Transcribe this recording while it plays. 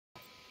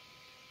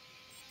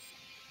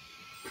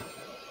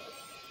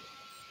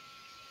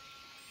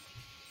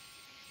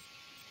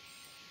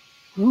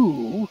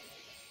Who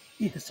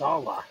is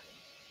Allah?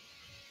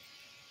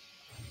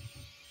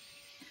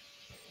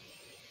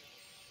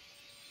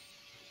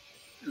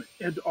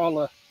 And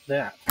Allah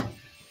that.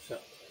 So,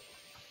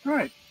 all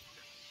right.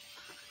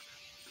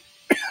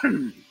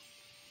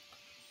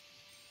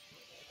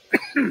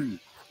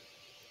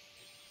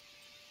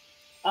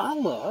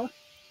 Allah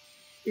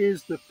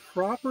is the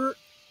proper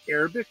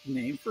Arabic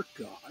name for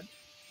God.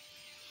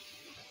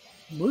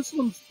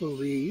 Muslims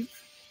believe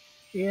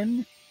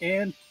in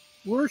and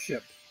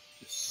worship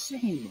the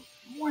same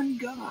one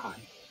God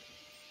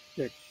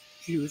that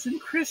Jews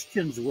and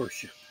Christians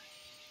worship.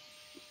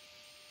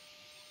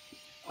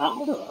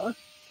 Allah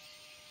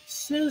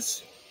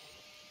says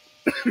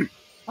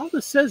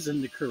Allah says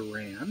in the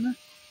Quran.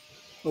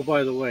 Oh,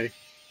 by the way,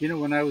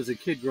 when I was a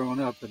kid growing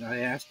up and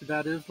I asked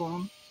about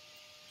Islam,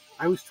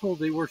 I was told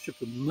they worship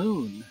the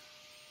moon.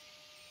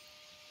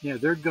 Yeah,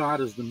 their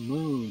god is the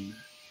moon.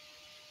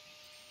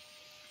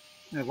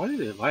 Now, why do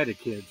they lie to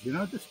kids?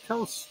 Just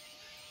tell us.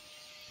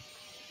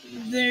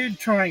 They're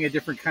trying a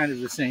different kind of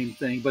the same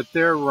thing, but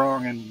they're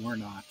wrong and we're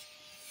not.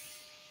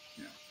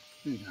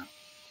 Yeah.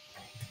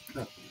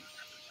 Oh,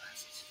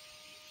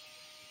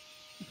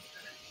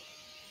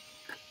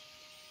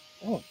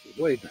 oh,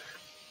 way better.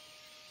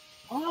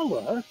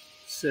 Allah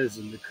says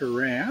in the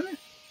Quran,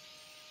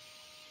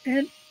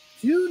 and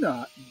do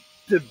not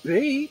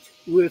debate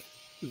with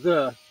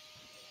the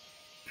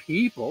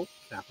people,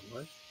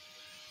 capitalized,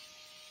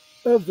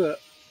 of the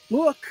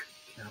book,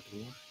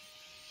 capitalized,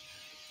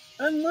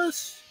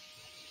 unless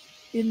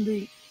in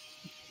the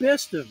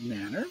best of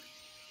manner,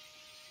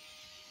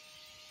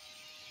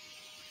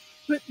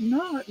 but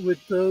not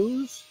with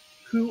those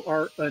who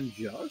are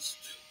unjust,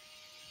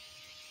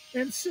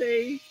 and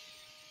say,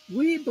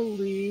 we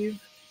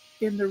believe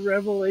in the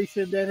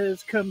revelation that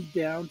has come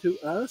down to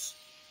us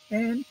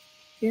and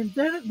in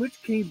that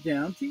which came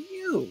down to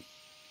you.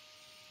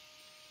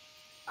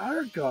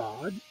 Our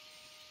God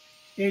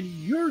and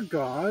your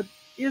God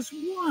is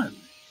one,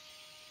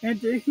 and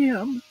to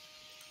him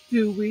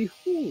do we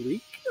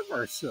wholly give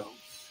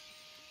ourselves.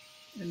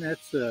 And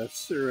that's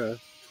Surah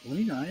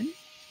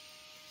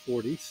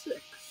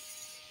 29:46.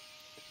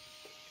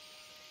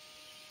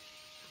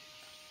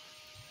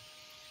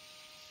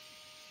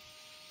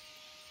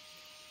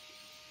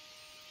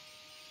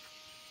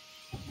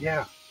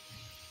 Yeah,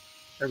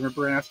 I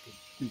remember asking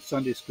in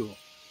Sunday school,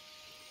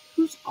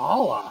 who's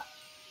Allah?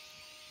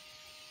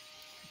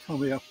 He told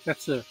me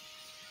that's a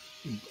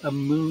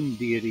moon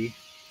deity.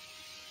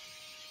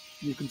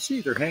 You can see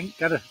they're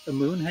got a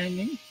moon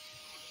hanging.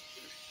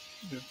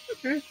 Yeah,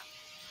 okay.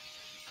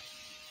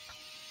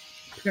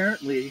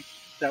 Apparently,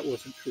 that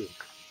wasn't true.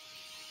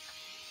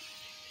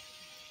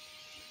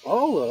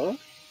 Allah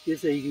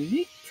is a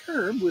unique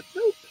term with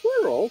no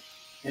plural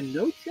and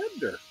no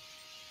gender.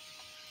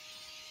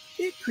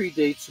 It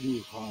predates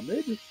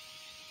Muhammad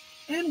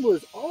and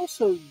was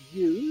also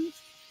used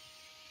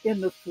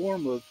in the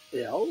form of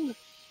El,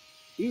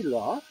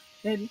 Elah,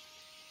 and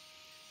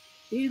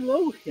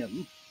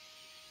Elohim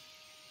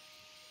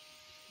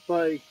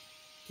by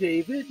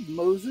David,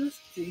 Moses,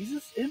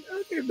 Jesus, and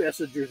other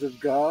messengers of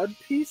God,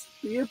 peace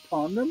be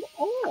upon them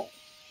all.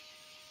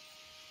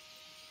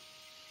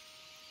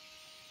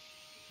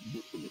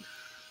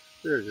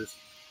 There it is.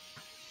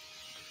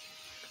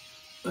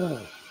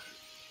 That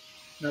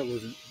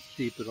wasn't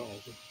deep at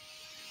all.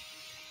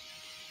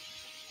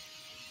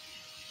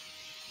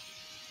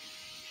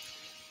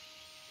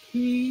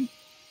 He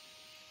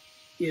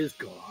is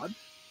God,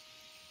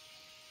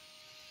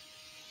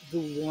 the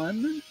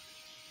one.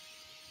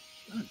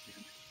 God damn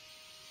it.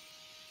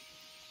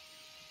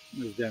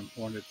 Those damn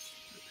hornets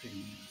are pain in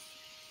the ass.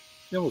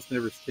 They almost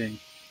never sting.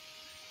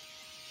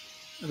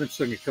 I've been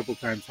stung a couple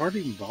times.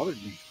 Hardly even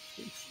bothered me.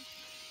 It's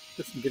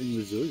just I'm getting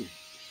resilient.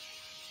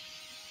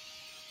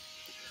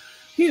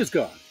 He is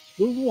God,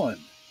 the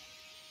one,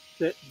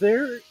 that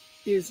there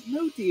is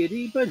no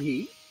deity but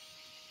he,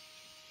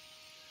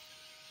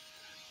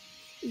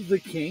 the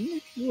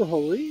King, the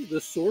Holy,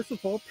 the source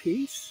of all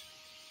peace,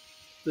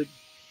 the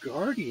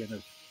guardian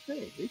of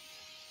faith,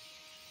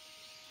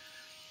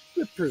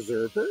 the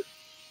preserver,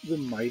 the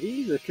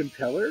mighty, the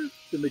compeller,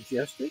 the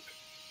majestic.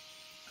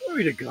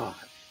 Glory to God.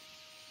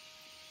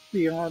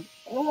 Beyond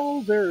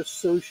all their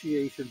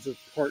associations of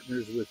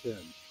partners with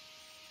him.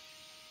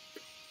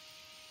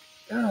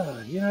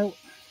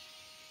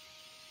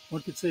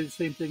 One could say the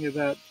same thing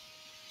about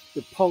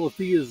the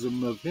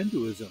polytheism of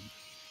Hinduism.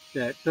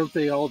 That don't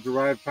they all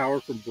derive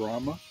power from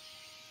Brahma?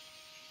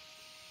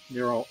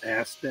 They're all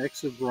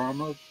aspects of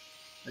Brahma.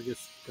 I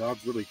guess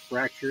God's really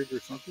fractured or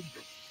something.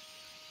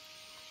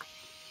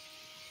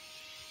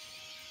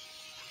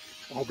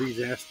 All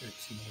these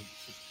aspects,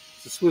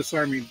 it's a Swiss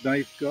Army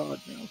knife God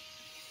now.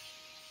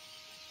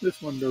 This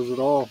one does it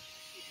all.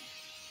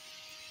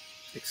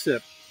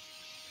 Except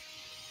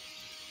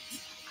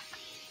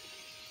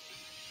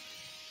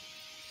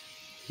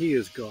he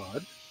is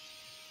God,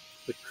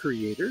 the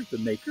creator, the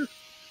maker,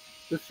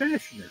 the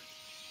fashioner.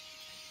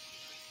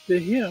 To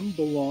him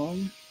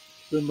belong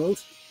the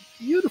most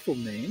beautiful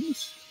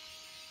names.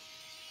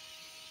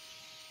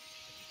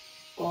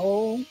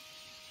 all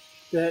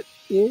that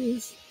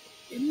is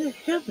in the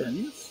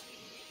heavens,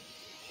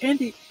 and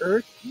the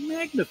earth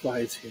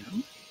magnifies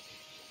him.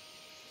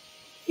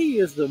 He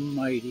is the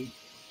mighty,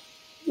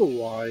 the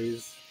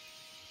wise.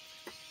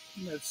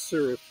 And that's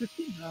Surah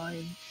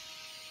 59,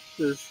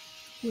 verse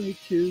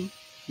 22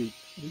 to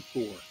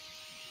 24.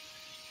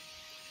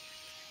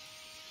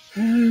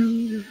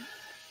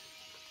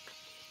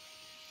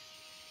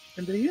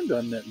 And they end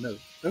on that note.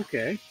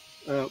 Okay.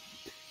 Uh,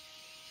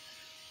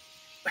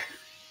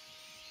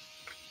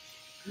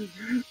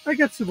 I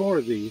got some more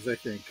of these, I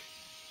think.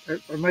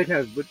 I might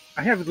have, but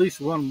I have at least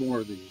one more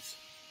of these.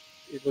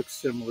 It looks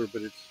similar,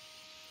 but I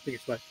think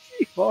it's by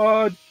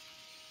Jihad.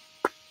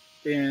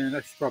 And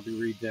I should probably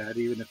read that,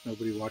 even if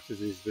nobody watches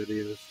these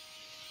videos.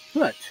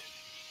 But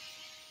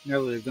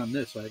now that I've done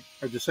this,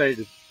 I've decided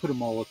to put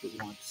them all up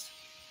at once.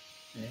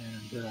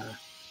 And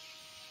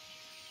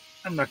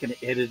I'm not going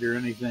to edit or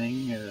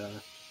anything,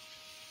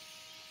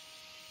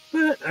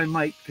 but I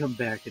might come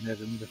back and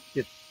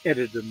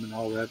edit them and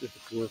all that if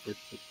it's worth it.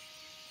 But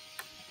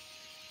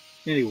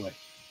anyway,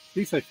 at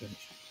least I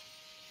finished.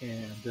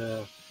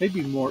 And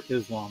maybe more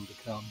Islam to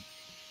come.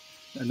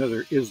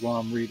 Another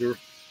Islam reader.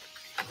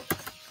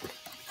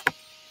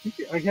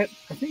 I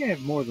think I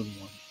have more than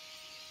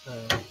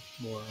one.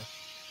 More.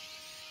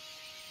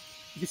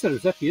 Like I said, it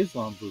was at the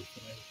Islam booth,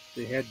 and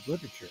they had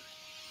literature.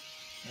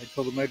 I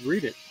told them I'd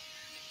read it.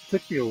 It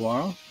took me a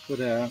while, but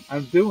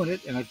I'm doing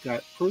it, and I've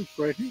got proof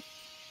right here.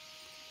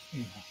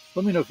 Yeah.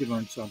 Let me know if you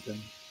learned something,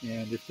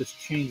 and if this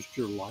changed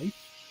your life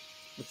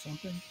or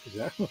something.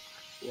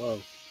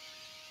 Whoa.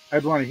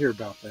 I'd want to hear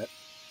about that.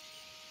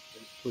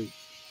 Please.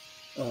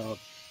 Uh,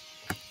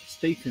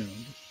 Stay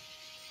tuned.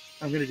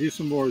 I'm going to do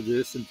some more of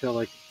this until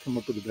I come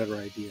up with a better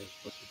idea of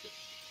what to do.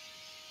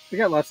 I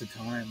got lots of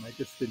time. I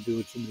just been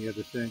doing so many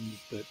other things,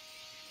 but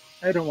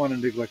I don't want to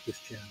neglect this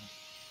channel.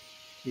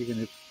 Even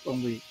if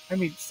only,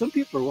 some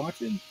people are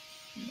watching.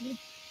 You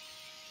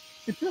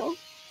know,